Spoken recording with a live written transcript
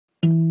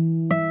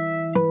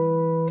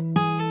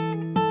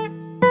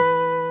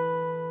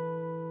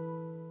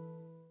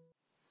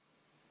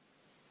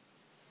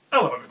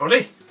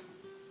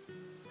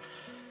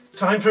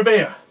Time for a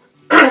beer.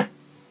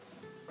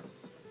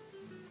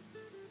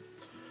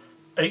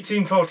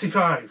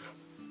 1845.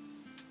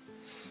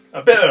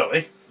 A bit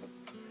early.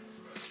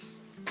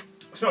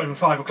 It's not even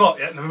 5 o'clock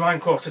yet, never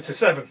mind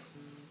 7:15.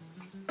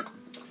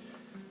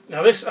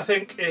 Now this, I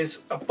think,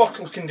 is a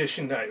bottle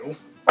conditioned ale,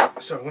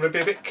 so I'm going to be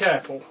a bit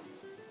careful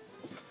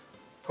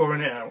pouring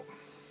it out,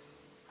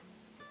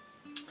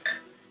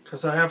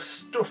 because I have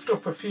stuffed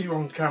up a few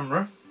on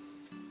camera.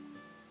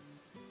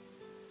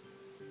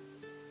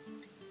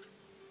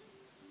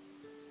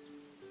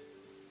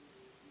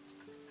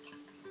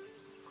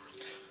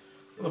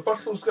 The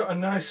bottle's got a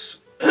nice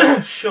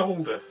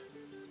shoulder,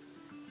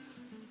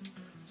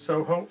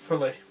 so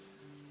hopefully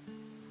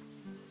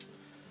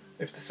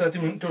if the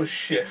sediment does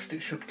shift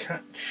it should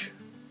catch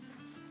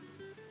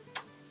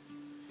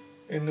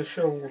in the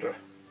shoulder.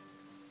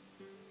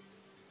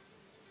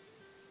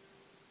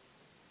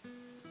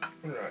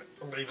 Right,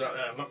 I'll leave that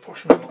there, I might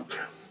push my luck.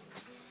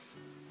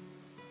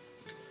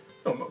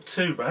 Oh, not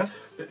too bad,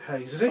 a bit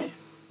hazy.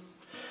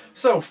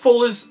 So,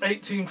 Fuller's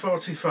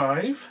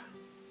 1845.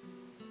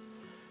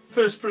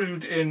 First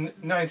brewed in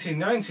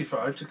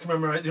 1995 to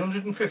commemorate the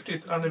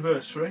 150th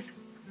anniversary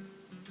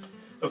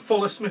of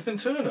Fuller Smith &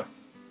 Turner.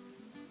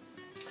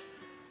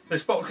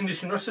 This bottle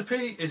conditioned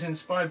recipe is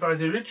inspired by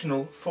the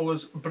original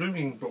Fuller's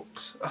brewing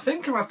books. I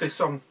think I've had this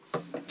on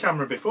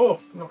camera before,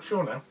 I'm not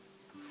sure now.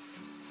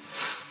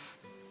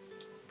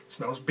 It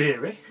smells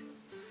beery.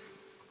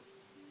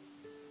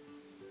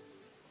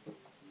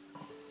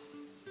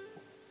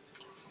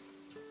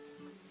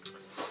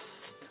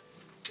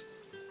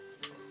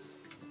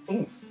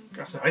 Ooh,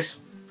 that's nice.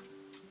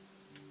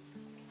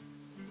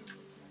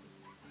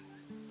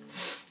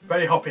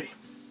 Very hoppy.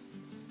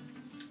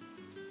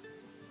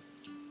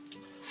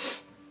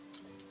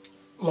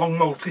 Long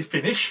malty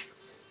finish.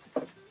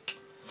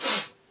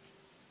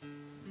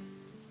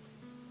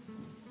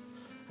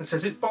 It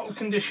says it's bottle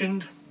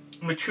conditioned,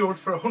 matured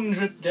for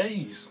 100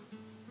 days.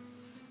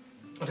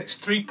 And it's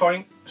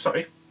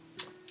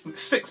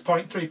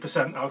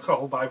 6.3%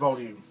 alcohol by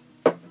volume.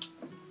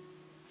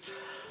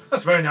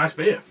 That's a very nice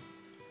beer.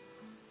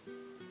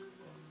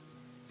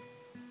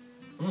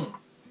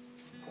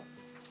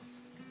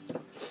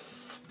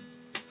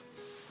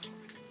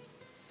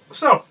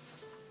 So,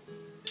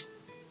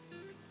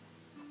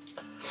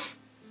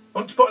 I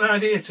want to put an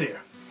idea to you.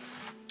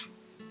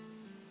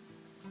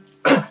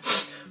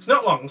 It's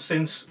not long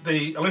since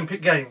the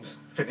Olympic Games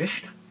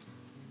finished,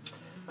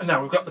 and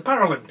now we've got the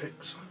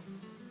Paralympics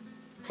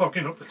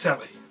clogging up the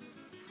telly.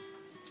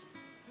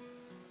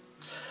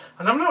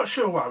 And I'm not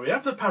sure why we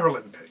have the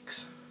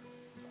Paralympics.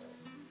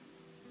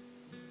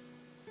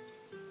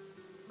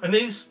 And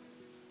these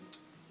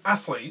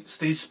athletes,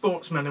 these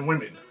sportsmen and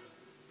women,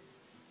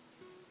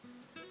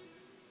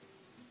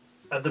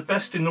 are the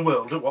best in the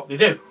world at what they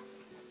do.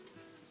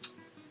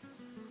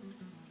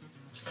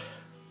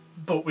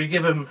 But we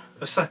give them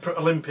a separate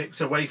Olympics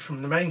away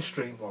from the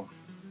mainstream one.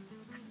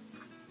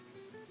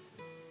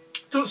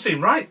 Doesn't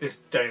seem right this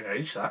day and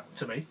age, that,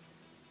 to me.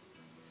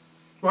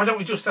 Why don't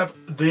we just have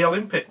the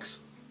Olympics?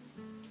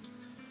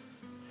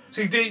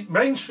 See, the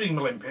mainstream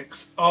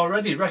Olympics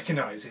already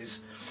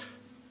recognises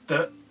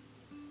that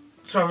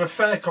to have a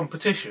fair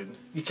competition,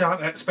 you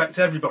can't expect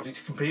everybody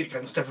to compete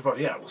against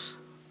everybody else.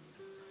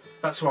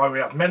 That's why we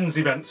have men's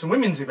events and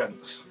women's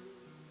events.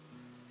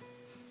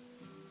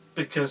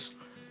 Because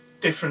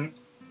different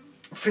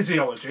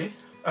physiology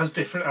has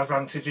different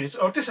advantages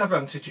or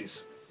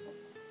disadvantages.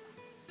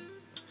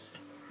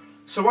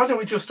 So why don't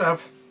we just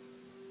have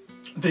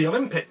the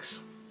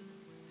Olympics?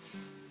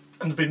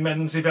 And there'll be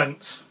men's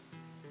events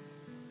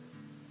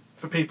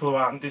for people who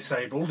aren't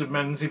disabled and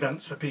men's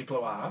events for people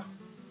who are.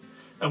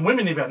 And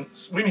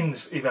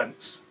women's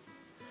events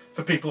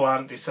for people who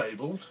aren't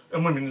disabled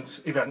and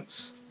women's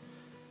events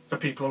for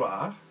people who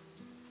are.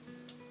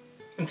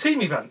 And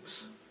team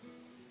events.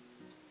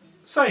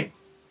 Same.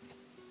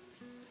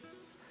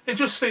 It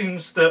just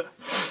seems that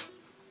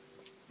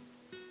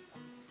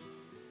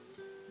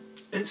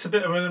it's a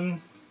bit of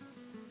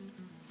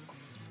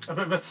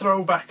a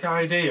throwback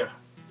idea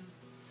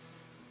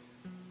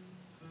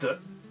that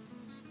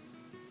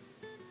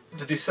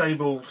the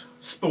disabled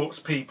sports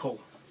people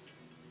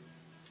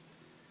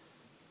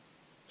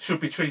should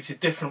be treated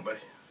differently.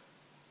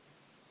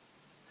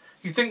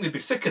 You'd think they'd be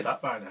sick of that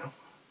by now.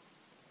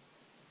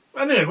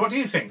 Anyway, what do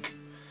you think?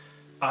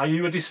 Are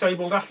you a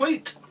disabled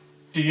athlete?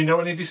 Do you know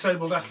any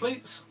disabled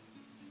athletes?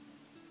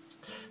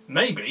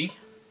 Maybe,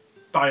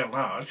 by and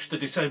large, the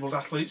disabled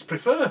athletes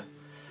prefer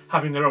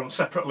having their own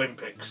separate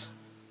Olympics.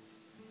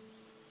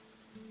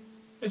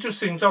 It just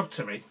seems odd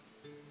to me.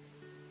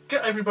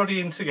 Get everybody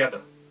in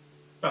together.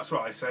 That's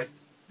what I say.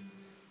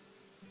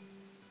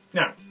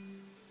 Now,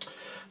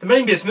 the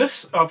main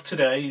business of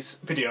today's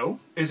video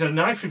is a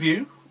knife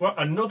review,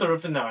 another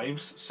of the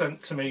knives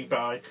sent to me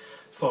by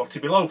 40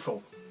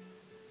 Belowful.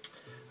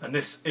 And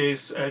this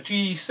is a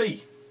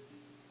GEC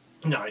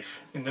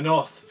knife in the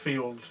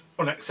Northfield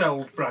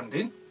Unexcelled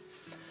branding.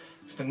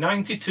 It's the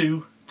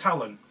 92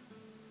 Talon.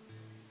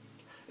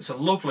 It's a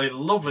lovely,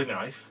 lovely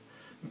knife,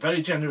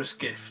 very generous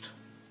gift.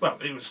 Well,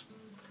 it was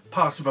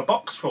part of a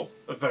box full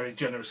of very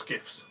generous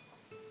gifts.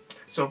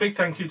 So a big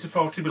thank you to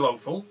 40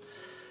 Belowful,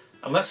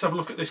 and let's have a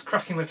look at this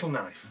cracking little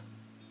knife.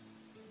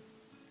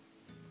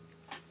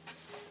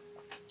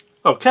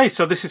 Okay,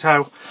 so this is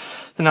how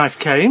the knife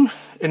came,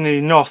 in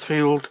the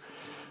Northfield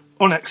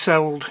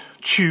unexcelled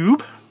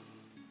tube.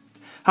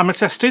 Hammer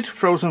tested,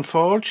 frozen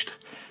forged,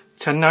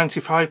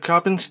 1095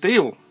 carbon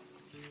steel.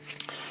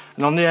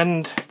 And on the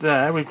end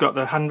there we've got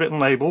the handwritten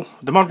label,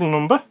 the model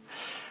number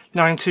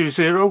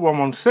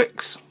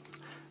 920116,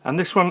 and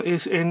this one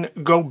is in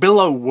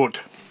Gobillo wood,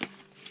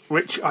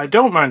 which I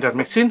don't mind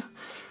admitting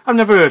I've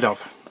never heard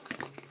of.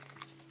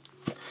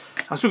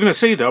 As we're going to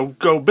see though,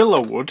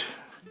 Gobillo wood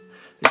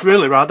is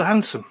really rather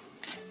handsome.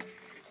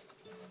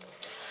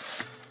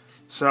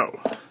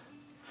 So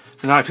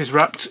the knife is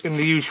wrapped in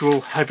the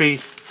usual heavy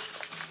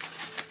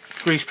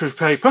greaseproof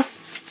paper,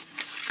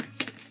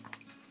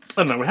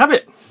 and there we have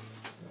it.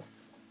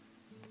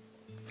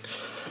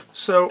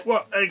 So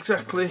what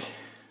exactly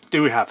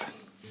do we have?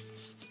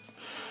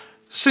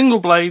 Single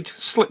blade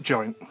slip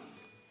joint.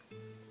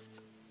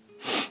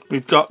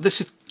 We've got,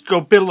 this is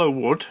Gobillo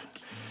wood,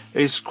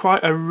 is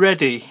quite a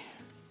ready,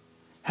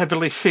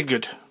 heavily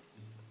figured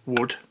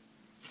wood.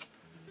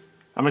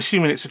 I'm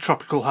assuming it's a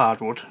tropical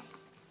hardwood.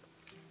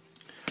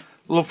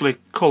 Lovely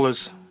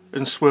colours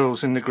and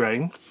swirls in the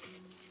grain.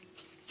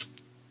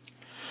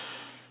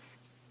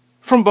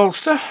 Front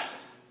bolster,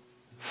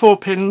 4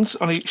 pins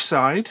on each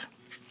side.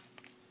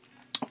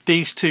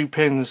 These 2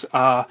 pins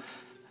are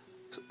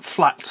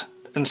flat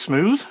and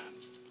smooth,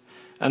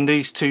 and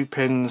these 2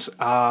 pins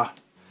are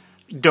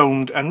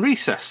domed and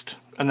recessed,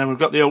 and then we've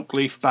got the oak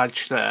leaf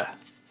badge there.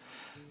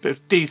 Bit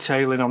of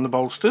detailing on the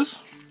bolsters.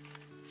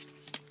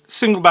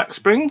 Single back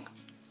spring,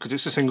 because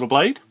it's a single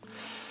blade,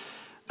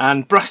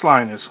 and brass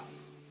liners.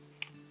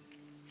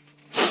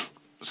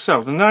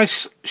 So the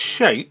nice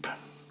shape,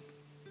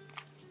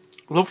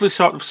 lovely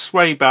sort of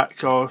sway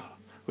back, or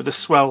with a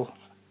swell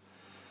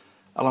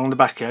along the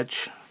back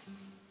edge.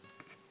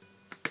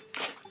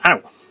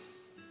 Ow,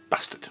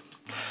 bastard.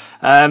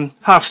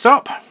 Half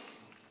stop.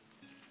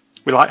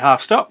 We like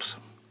half stops,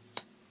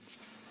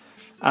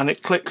 and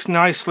it clicks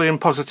nicely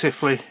and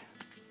positively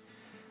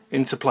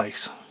into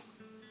place.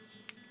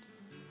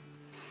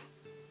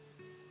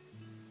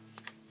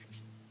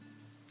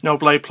 No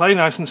blade play,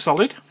 nice and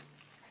solid.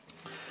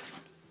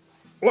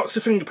 Lots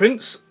of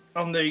fingerprints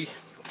on the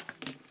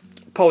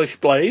polished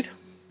blade.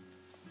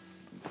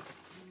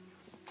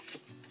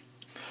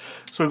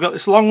 So we've got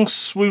this long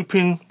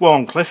swooping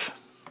Wharncliffe,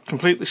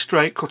 completely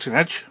straight cutting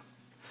edge.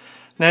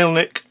 Nail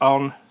nick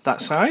on that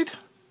side,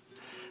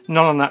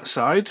 none on that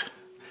side,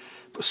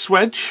 but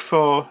swedge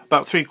for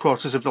about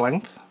 3/4 of the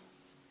length.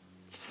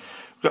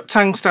 We've got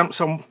tang stamps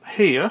on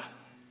here,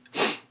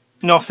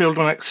 Northfield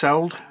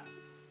unexcelled,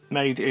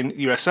 made in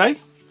USA.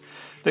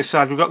 This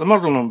side we've got the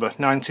model number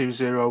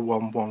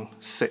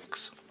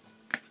 920116.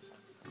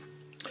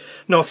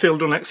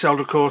 Northfield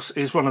unexcelled, of course,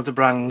 is one of the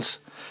brands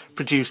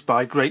produced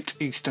by Great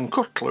Eastern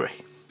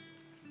Cutlery.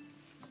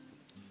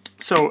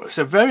 So it's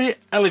a very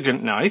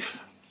elegant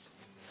knife.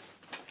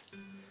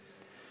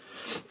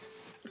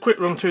 Quick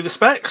run through the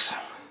specs.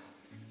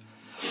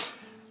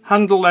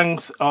 Handle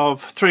length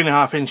of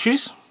 3.5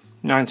 inches,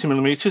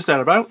 90mm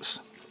thereabouts.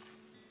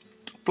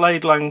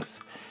 Blade length,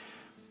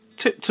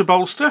 tip to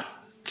bolster,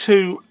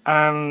 2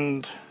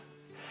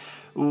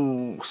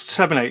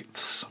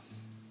 7/8,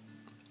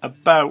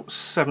 about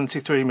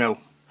 73mm,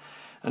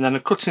 and then a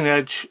cutting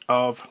edge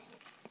of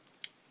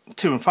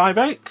 2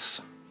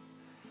 5/8,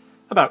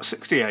 about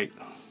 68.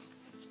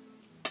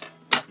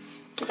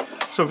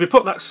 So if you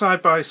put that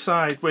side by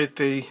side with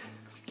the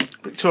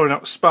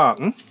Victorinox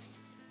Spartan,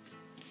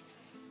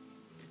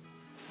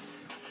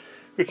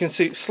 we can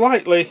see it's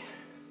slightly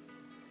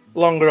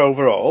longer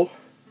overall,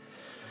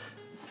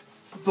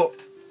 but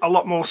a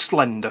lot more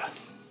slender.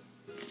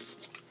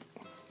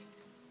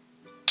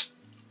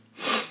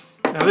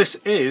 Now this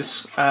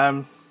is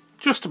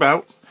just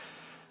about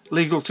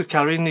legal to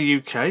carry in the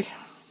UK.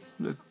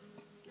 The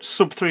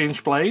sub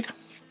 3-inch blade.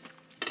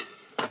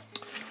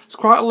 It's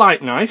quite a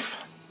light knife.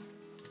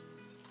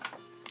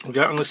 We'll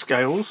get on the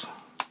scales.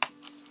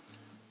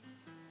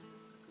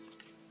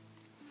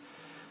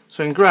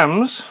 So in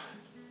grams,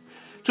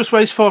 just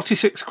weighs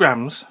 46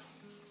 grams,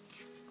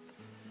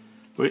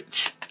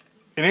 which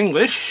in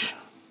English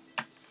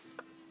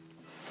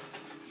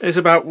is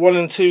about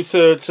 1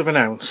 2/3 of an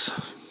ounce.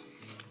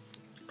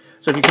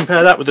 So if you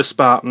compare that with the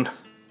Spartan,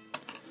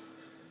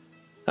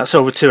 that's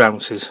over 2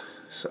 ounces.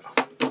 So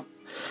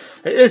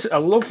it is a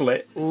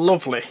lovely,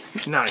 lovely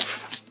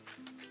knife.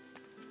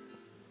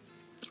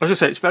 As I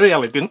say, it's very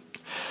elegant.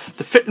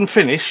 The fit and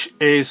finish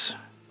is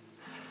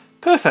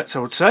perfect, I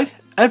would say.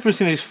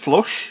 Everything is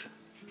flush.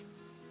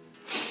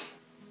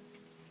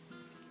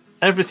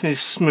 Everything is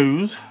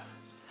smooth.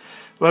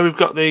 Where we've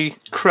got the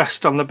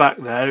crest on the back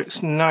there,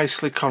 it's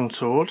nicely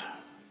contoured.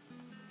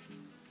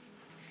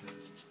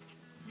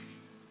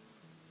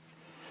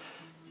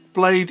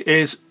 Blade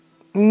is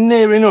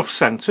near enough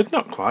centred,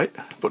 not quite,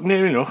 but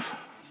near enough.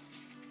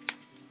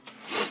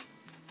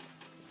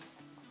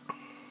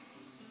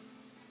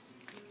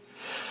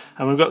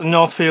 And we've got the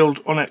Northfield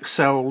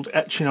Unexcelled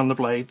etching on the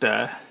blade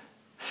there.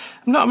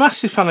 I'm not a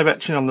massive fan of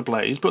etching on the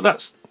blade, but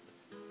that's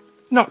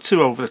not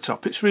too over the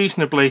top. It's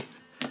reasonably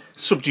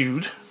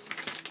subdued.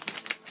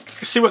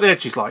 Let's see what the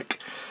edge is like.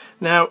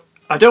 Now,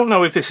 I don't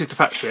know if this is the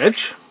factory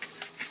edge.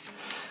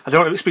 I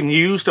don't know if it's been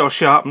used or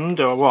sharpened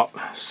or what,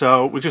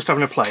 so we're just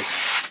having a play.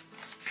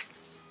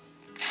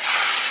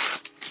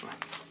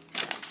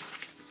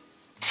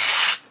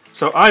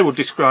 So I would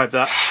describe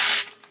that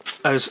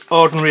as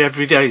ordinary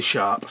everyday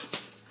sharp.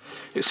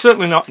 It's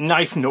certainly not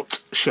knife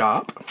nut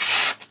sharp,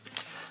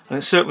 and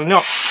it's certainly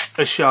not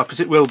as sharp as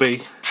it will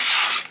be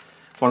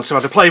once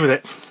I've had a play with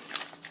it.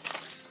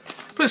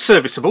 But it's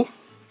serviceable.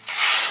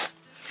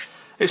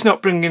 It's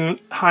not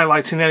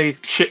highlighting any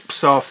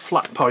chips or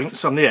flat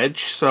points on the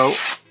edge, so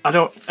I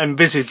don't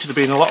envisage there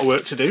being a lot of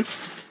work to do.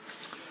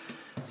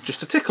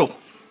 Just a tickle.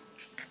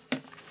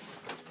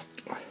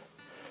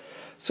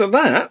 So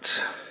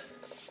that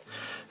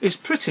is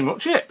pretty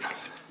much it.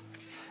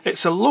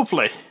 It's a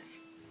lovely,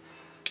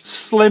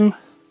 slim,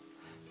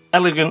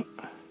 elegant,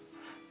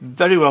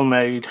 very well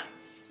made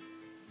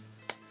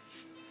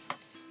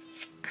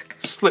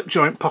slip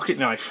joint pocket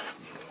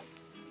knife,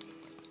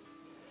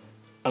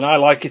 and I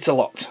like it a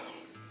lot.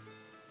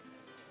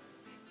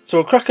 So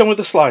we'll crack on with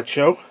the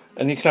slideshow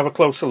and you can have a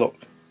closer look.